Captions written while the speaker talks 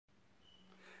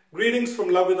Greetings from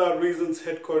Love Without Reason's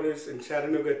headquarters in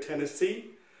Chattanooga, Tennessee.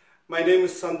 My name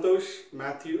is Santhosh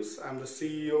Mathews. I'm the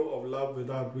CEO of Love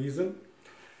Without Reason.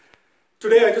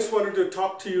 Today I just wanted to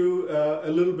talk to you a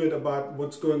little bit about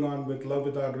what's going on with Love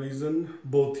Without Reason,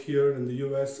 both here in the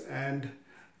US and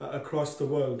across the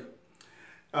world.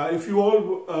 If you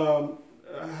all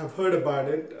have heard about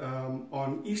it,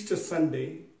 on Easter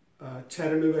Sunday,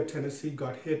 Chattanooga, Tennessee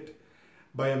got hit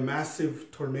by a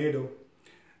massive tornado.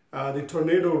 The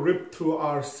tornado ripped through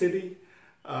our city.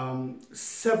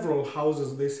 Several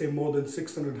houses, they say more than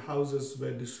 600 houses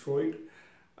were destroyed.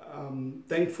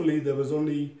 Thankfully, there was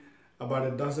only about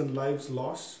a dozen lives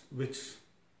lost, which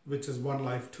is one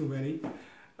life too many.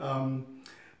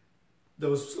 There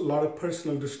was a lot of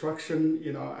personal destruction.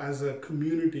 You know, as a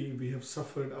community, we have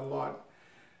suffered a lot.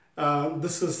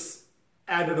 This is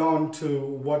added on to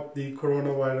what the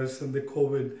coronavirus and the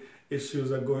COVID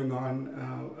issues are going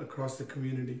on across the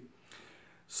community.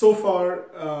 So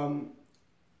far,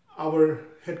 our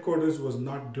headquarters was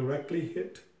not directly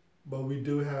hit, but we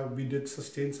did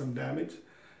sustain some damage,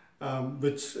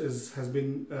 which has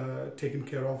been taken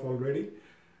care of already.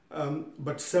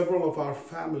 But several of our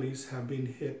families have been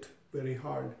hit very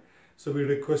hard. So we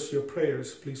request your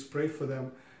prayers. Please pray for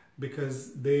them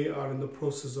because they are in the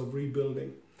process of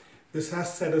rebuilding. This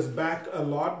has set us back a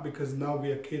lot because now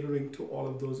we are catering to all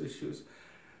of those issues.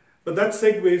 But that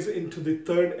segues into the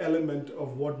third element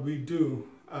of what we do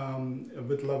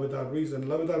with Love Without Reason.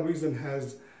 Love Without Reason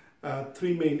has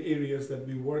three main areas that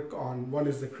we work on. One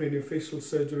is the craniofacial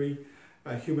surgery,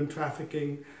 human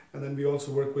trafficking, and then we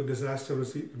also work with disaster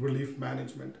relief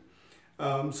management.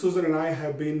 Susan and I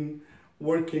have been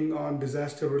working on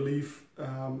disaster relief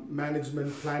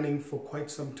management planning for quite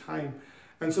some time.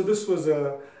 And so this was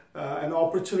an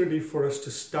opportunity for us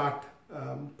to start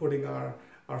putting our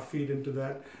feet into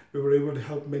that. We were able to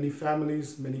help many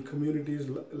families, many communities.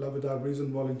 Love Without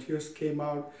Reason volunteers came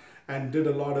out and did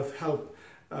a lot of help.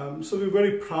 So we're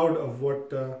very proud of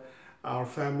what our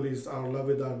families, our Love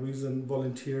Without Reason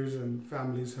volunteers and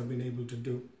families have been able to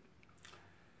do.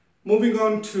 Moving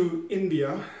on to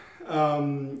India.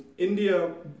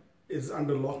 India is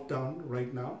under lockdown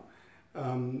right now.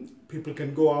 People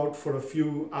can go out for a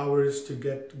few hours to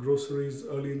get groceries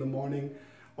early in the morning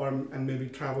and maybe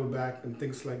travel back and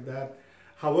things like that.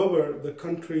 However, the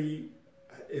country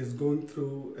is going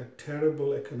through a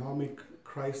terrible economic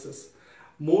crisis.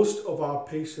 Most of our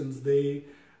patients, their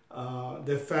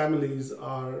families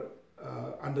are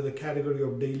under the category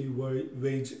of daily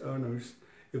wage earners.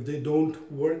 If they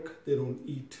don't work, they don't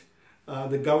eat.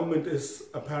 The government is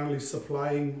apparently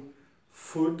supplying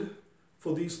food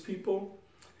for these people,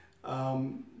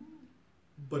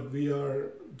 but we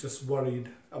are just worried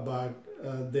about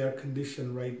their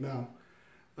condition right now.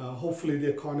 Hopefully the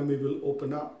economy will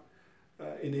open up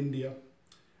in India.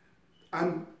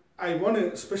 I want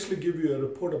to especially give you a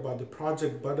report about the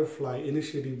Project Butterfly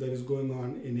initiative that is going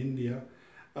on in India.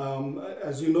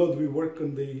 As you know, we work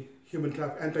on the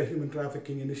anti-human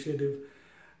trafficking initiative.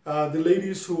 The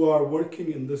ladies who are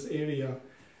working in this area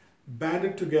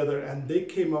banded together and they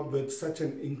came up with such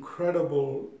an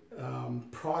incredible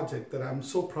project that I'm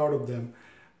so proud of them.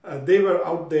 They were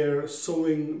out there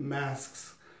sewing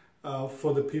masks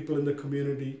for the people in the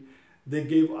community. They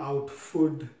gave out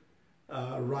food,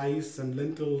 rice and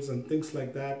lentils and things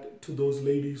like that to those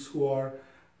ladies who are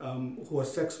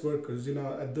sex workers. You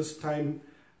know, at this time,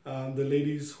 the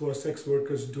ladies who are sex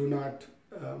workers do not,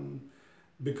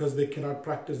 because they cannot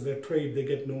practice their trade, they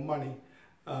get no money.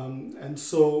 And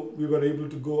so we were able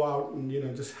to go out and, you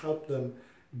know, just help them,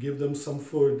 give them some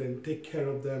food and take care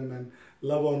of them and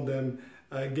love on them,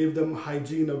 give them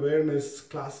hygiene awareness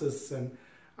classes. And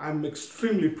I'm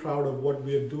extremely proud of what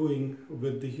we are doing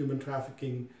with the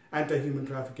anti-human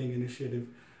trafficking initiative.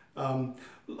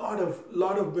 Lot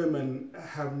of women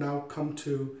have now come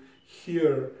to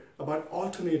hear about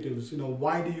alternatives. You know,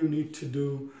 why do you need to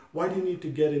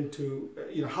get into,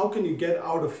 you know, how can you get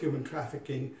out of human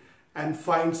trafficking and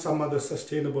find some other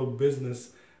sustainable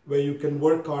business where you can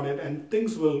work on it and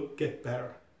things will get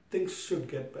better. Things should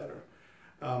get better.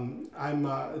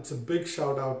 It's a big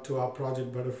shout out to our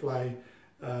Project Butterfly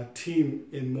team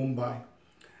in Mumbai.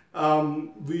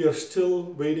 We are still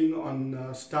waiting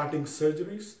on starting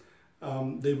surgeries.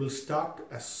 They will start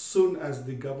as soon as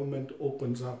the government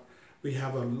opens up. We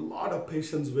have a lot of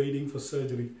patients waiting for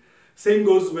surgery. Same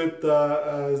goes with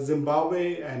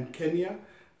Zimbabwe and Kenya.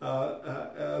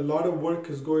 A lot of work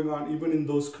is going on even in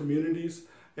those communities,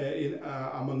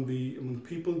 among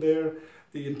people there.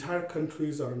 The entire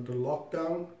countries are under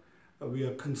lockdown. We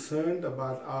are concerned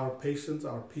about our patients,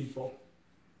 our people.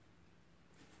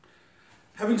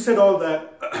 Having said all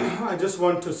that, I just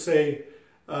want to say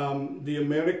The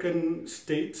American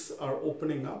states are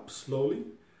opening up slowly.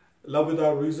 Love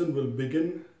Without Reason will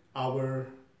begin our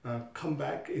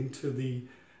comeback into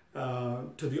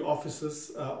to the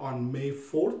offices on May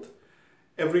 4th.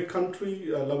 Every country,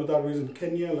 Love Without Reason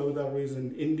Kenya, Love Without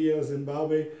Reason India,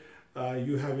 Zimbabwe,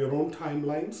 you have your own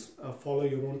timelines, follow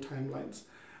your own timelines.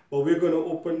 But we're going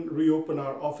to reopen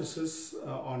our offices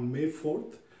on May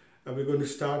 4th. We're going to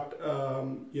start,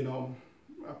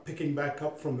 picking back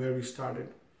up from where we started.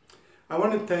 I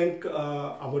want to thank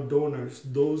our donors,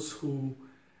 those who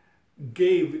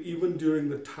gave even during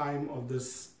the time of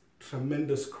this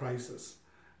tremendous crisis.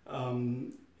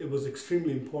 It was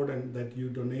extremely important that you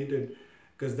donated,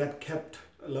 because that kept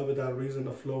Love Without Reason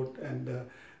afloat, and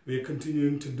we are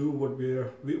continuing to do what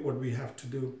we have to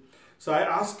do. So I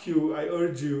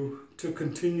urge you to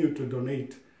continue to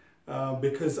donate,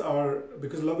 because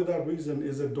Love Without Reason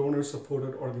is a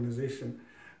donor-supported organization,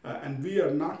 and we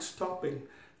are not stopping.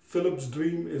 Philip's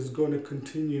dream is going to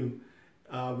continue.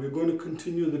 We're going to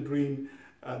continue the dream.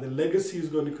 The legacy is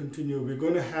going to continue. We're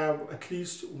going to have at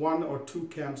least 1 or 2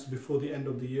 camps before the end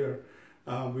of the year.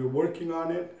 We're working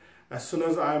on it. As soon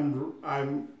as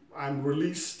I'm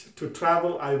released to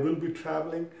travel, I will be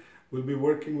traveling. We'll be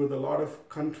working with a lot of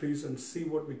countries and see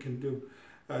what we can do.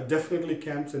 Definitely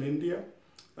camps in India,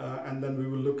 and then we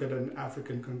will look at an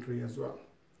African country as well.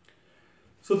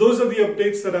 So those are the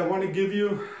updates that I want to give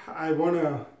you. I want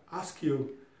to ask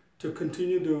you to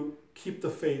continue to keep the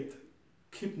faith,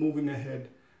 keep moving ahead.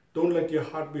 Don't let your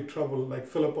heart be troubled. Like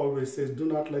Philip always says, do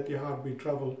not let your heart be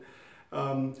troubled.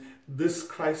 This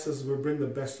crisis will bring the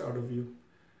best out of you.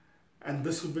 And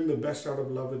this will bring the best out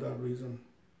of Love Without Reason.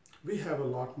 We have a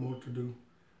lot more to do.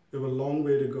 We have a long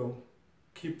way to go.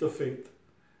 Keep the faith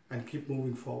and keep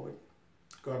moving forward.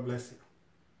 God bless you.